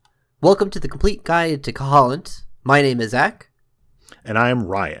Welcome to the Complete Guide to Kahalant. My name is Zach. And I am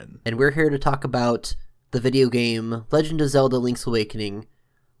Ryan. And we're here to talk about the video game Legend of Zelda Link's Awakening.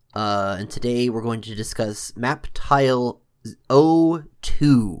 And today we're going to discuss map tile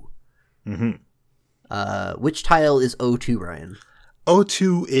O2. Which tile is O2, Ryan?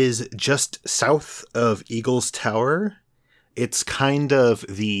 O2 is just south of Eagle's Tower. It's kind of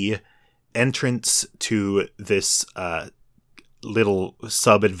the entrance to this little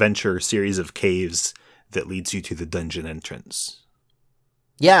sub-adventure series of caves that leads you to the dungeon entrance.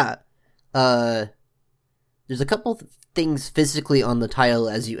 Yeah. There's a couple things physically on the tile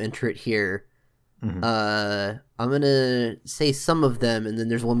as you enter it here. I'm gonna say some of them, and then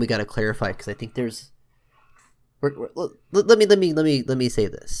there's one we gotta clarify because I think there's. Let me say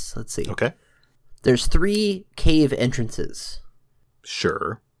this. Let's see. Okay. There's 3 cave entrances.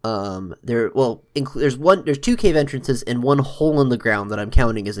 Sure. There's 2 cave entrances and 1 hole in the ground that I'm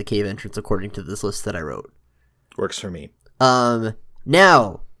counting as a cave entrance according to this list that I wrote. Works for me.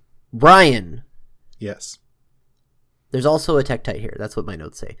 Now, Ryan. Yes. There's also a Tektite here. That's what my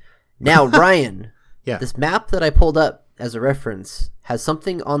notes say. Now, Ryan. Yeah. This map that I pulled up as a reference has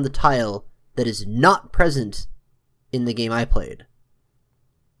something on the tile that is not present in the game I played.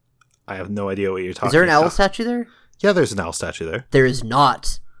 I have no idea what you're talking about. Is there an owl statue there? Yeah, there's an owl statue there. There is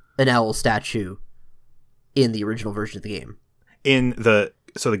not an owl statue in the original version of the game.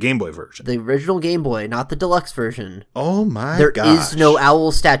 So the Game Boy version. The original Game Boy, not the deluxe version. Oh my gosh. There is no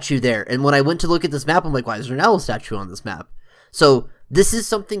owl statue there. And when I went to look at this map, I'm like, why is there an owl statue on this map? So this is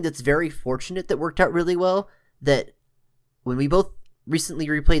something that's very fortunate that worked out really well, that when we both recently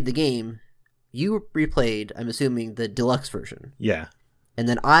replayed the game, you replayed, I'm assuming, the deluxe version. Yeah. And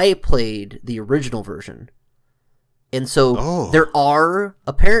then I played the original version. And so there are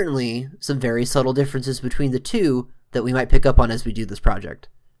apparently some very subtle differences between the two that we might pick up on as we do this project.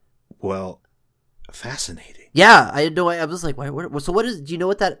 Well, fascinating. Yeah, I had no idea. I was like, do you know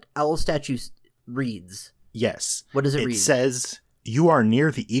what that owl statue reads? Yes. What does it read? It says, "You are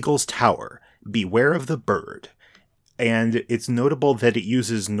near the Eagle's Tower. Beware of the bird." And it's notable that it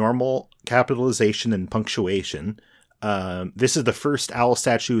uses normal capitalization and punctuation. This is the first owl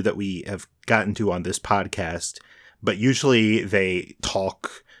statue that we have gotten to on this podcast. But usually they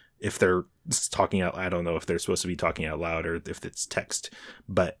talk, if they're talking out, I don't know if they're supposed to be talking out loud or if it's text,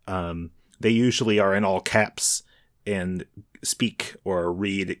 but they usually are in all caps and speak or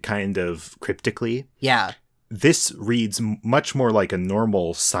read kind of cryptically. Yeah. This reads much more like a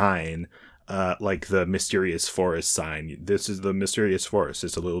normal sign, like the mysterious forest sign. This is the mysterious forest.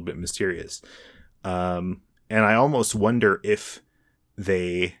 It's a little bit mysterious. And I almost wonder if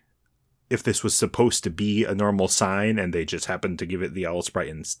this was supposed to be a normal sign and they just happened to give it the owl sprite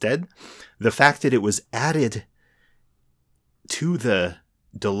instead. The fact that it was added to the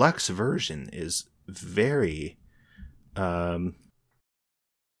deluxe version is very, well,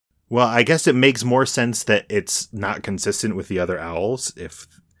 I guess it makes more sense that it's not consistent with the other owls if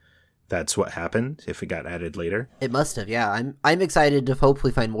that's what happened, if it got added later. It must have, yeah. I'm excited to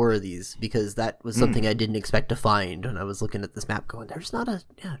hopefully find more of these because that was something I didn't expect to find when I was looking at this map going, there's not a...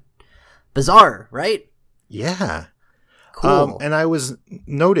 Yeah. Bizarre, right? Yeah. Cool. And I was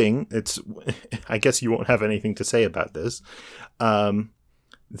noting, I guess you won't have anything to say about this,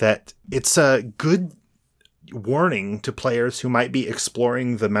 that it's a good warning to players who might be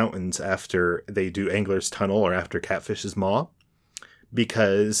exploring the mountains after they do Angler's Tunnel or after Catfish's Maw,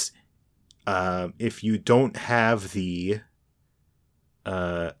 because if you don't have the...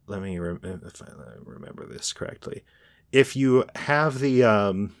 let me if I remember this correctly. If you have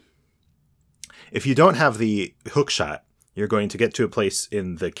the... If you don't have the hook shot, you're going to get to a place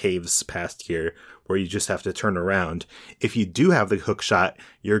in the caves past here where you just have to turn around. If you do have the hook shot,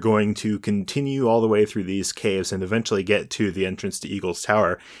 you're going to continue all the way through these caves and eventually get to the entrance to Eagle's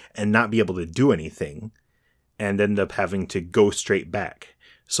Tower and not be able to do anything and end up having to go straight back.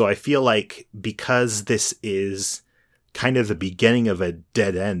 So I feel like because this is kind of the beginning of a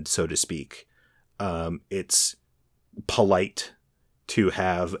dead end, so to speak, it's polite to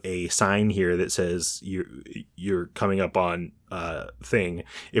have a sign here that says you're coming up on thing.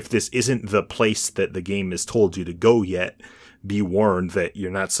 If this isn't the place that the game has told you to go yet, be warned that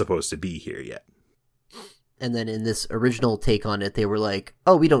you're not supposed to be here yet. And then in this original take on it, they were like,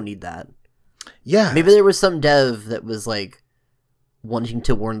 oh, we don't need that. Yeah. Maybe there was some dev that was like wanting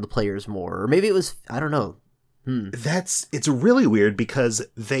to warn the players more. Or maybe it was, I don't know. It's really weird because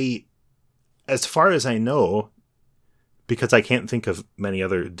they, as far as I know, because I can't think of many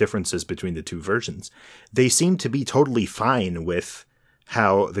other differences between the two versions, they seem to be totally fine with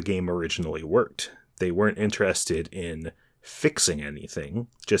how the game originally worked. They weren't interested in fixing anything,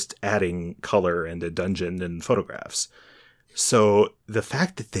 just adding color and a dungeon and photographs. So the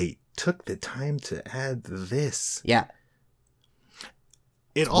fact that they took the time to add this, Yeah.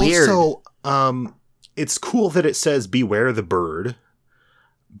 it Weird. also it's cool that it says beware the bird,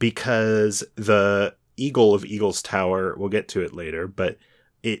 because the eagle of Eagle's Tower, we'll get to it later, but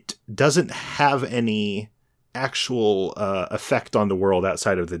it doesn't have any actual effect on the world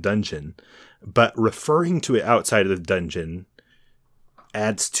outside of the dungeon, but referring to it outside of the dungeon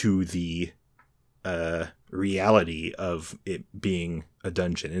adds to the reality of it being a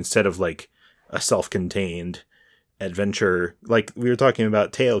dungeon instead of like a self-contained adventure like we were talking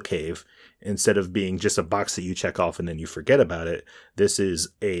about Tail Cave. Instead of being just a box that you check off and then you forget about it, this is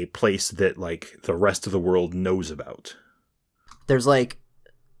a place that like the rest of the world knows about. There's like,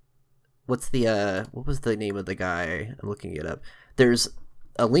 what was the name of the guy? I'm looking it up. There's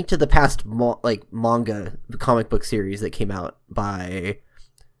a Link to the Past manga comic book series that came out by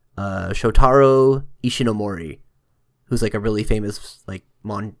Shotaro Ishinomori, who's like a really famous like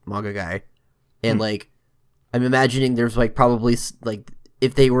manga guy. And like, I'm imagining there's like probably like,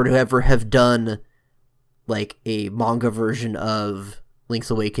 if they were to ever have done like a manga version of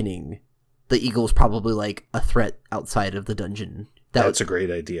Link's Awakening, the eagle's probably like a threat outside of the dungeon. That's a great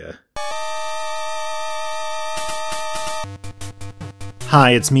idea.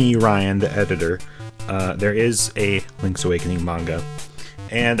 Hi, it's me, Ryan, the editor. There is a Link's Awakening manga,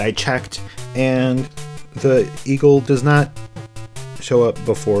 and I checked, and the eagle does not show up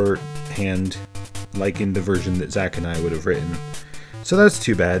beforehand like in the version that Zach and I would have written. So that's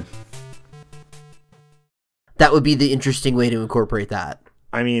too bad. That would be the interesting way to incorporate that.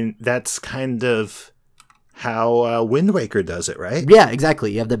 I mean, that's kind of how Wind Waker does it, right? Yeah,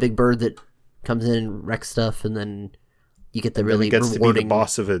 exactly. You have the big bird that comes in and wrecks stuff, and then you get the really gets rewarding... to be the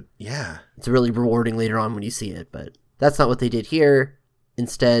boss of it. Yeah. It's really rewarding later on when you see it, but that's not what they did here.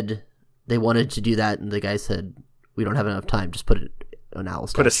 Instead, they wanted to do that, and the guy said, we don't have enough time, just put an owl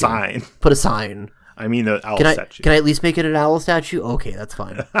statue. Put a sign. Put a sign. I mean, an owl statue. Can I at least make it an owl statue? Okay, that's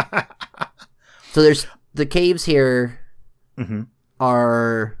fine. So there's the caves here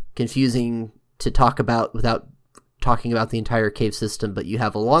are confusing to talk about without talking about the entire cave system, but you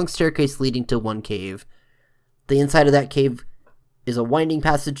have a long staircase leading to one cave. The inside of that cave is a winding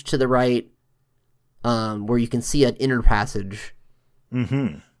passage to the right, where you can see an inner passage.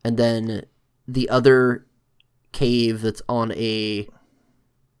 Mm-hmm. And then the other cave that's on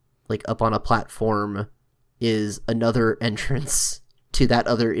up on a platform is another entrance to that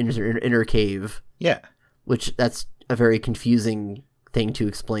other inner cave. Yeah. Which that's a very confusing thing to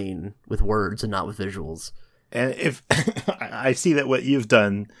explain with words and not with visuals. And if I see that what you've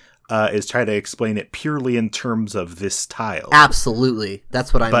done is try to explain it purely in terms of this tile. Absolutely.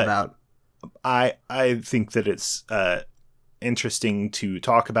 That's what I'm about. I think that it's interesting to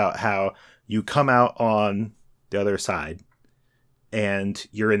talk about how you come out on the other side and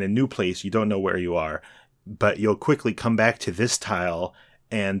you're in a new place. You don't know where you are, but you'll quickly come back to this tile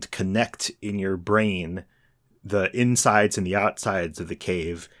and connect in your brain the insides and the outsides of the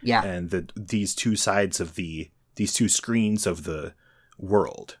cave. Yeah. And these two sides of these two screens of the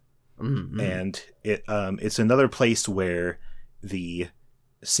world. Mm-hmm. And it's another place where the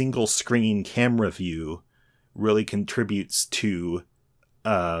single screen camera view really contributes to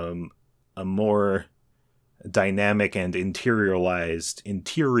a more dynamic and interiorized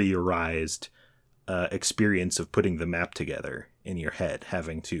experience of putting the map together in your head,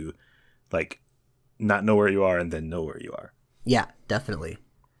 having to like not know where you are and then know where you are. Yeah, definitely.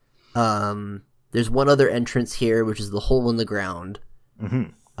 There's one other entrance here, which is the hole in the ground,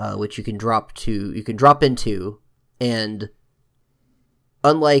 which you can drop into, and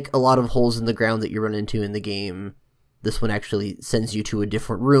unlike a lot of holes in the ground that you run into in the game, this one actually sends you to a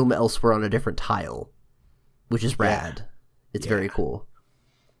different room elsewhere on a different tile, which is rad. Yeah. It's very cool.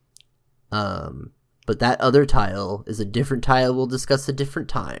 But that other tile is a different tile we'll discuss a different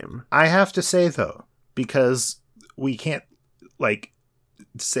time. I have to say, though, because we can't, like,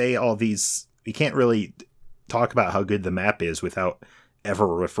 say all these... We can't really talk about how good the map is without ever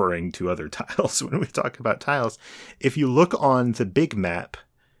referring to other tiles when we talk about tiles. If you look on the big map,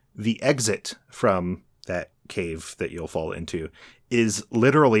 the exit from that cave that you'll fall into is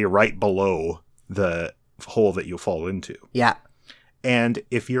literally right below the hole that you'll fall into. Yeah. And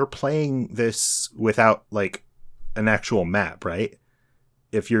if you're playing this without, like, an actual map, right?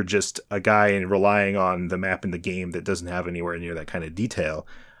 If you're just a guy and relying on the map in the game that doesn't have anywhere near that kind of detail,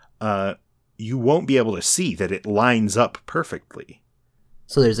 you won't be able to see that it lines up perfectly.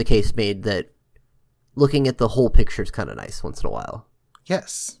 So there's a case made that looking at the whole picture is kind of nice once in a while.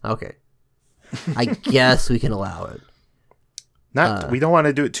 Yes. Okay. I guess we can allow it. We don't want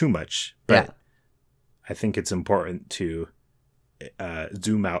to do it too much, but Yeah. I think it's important to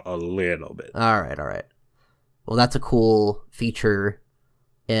zoom out a little bit. All right. Well, that's a cool feature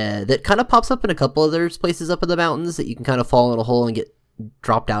that kind of pops up in a couple other places up in the mountains that you can kind of fall in a hole and get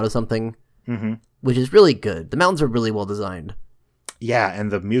dropped out of something, which is really good. The mountains are really well designed. Yeah,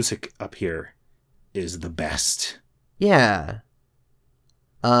 and the music up here is the best. Yeah.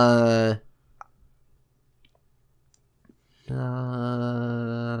 That's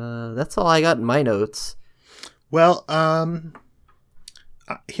all I got in my notes. Well,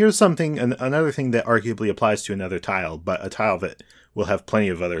 here's something, another thing that arguably applies to another tile, but a tile that we'll have plenty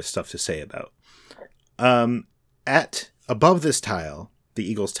of other stuff to say about. Above this tile, the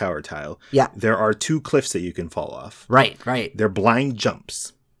Eagles Tower tile, Yeah. there are 2 cliffs that you can fall off. Right. They're blind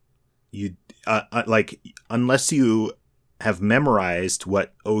jumps. You unless you have memorized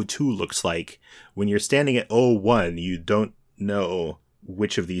what O2 looks like, when you're standing at O1, you don't know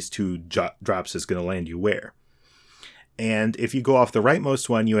which of these 2 drops is going to land you where. And if you go off the rightmost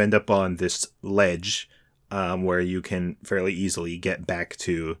one, you end up on this ledge where you can fairly easily get back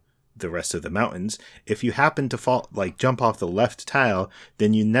to the rest of the mountains. If you happen to jump off the left tile,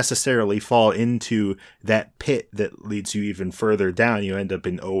 then you necessarily fall into that pit that leads you even further down. You end up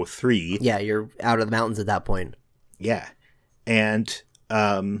in O3. Yeah, you're out of the mountains at that point. Yeah. And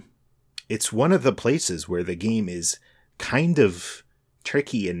it's one of the places where the game is kind of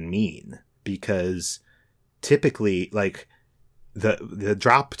tricky and mean, because typically, like, the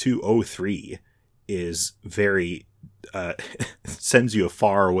drop to O3 is very sends you a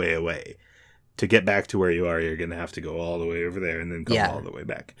far way away. To get back to where you are, you're gonna have to go all the way over there and then come all the way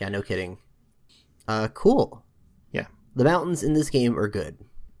back. Yeah, no kidding. Cool. Yeah, the mountains in this game are good.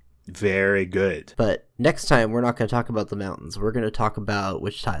 Very good. But next time we're not going to talk about the mountains. We're going to talk about,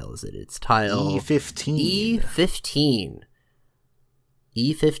 which tile is it? It's tile E15. E15.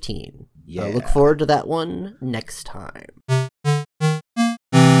 E15. Yeah. Look forward to that one next time.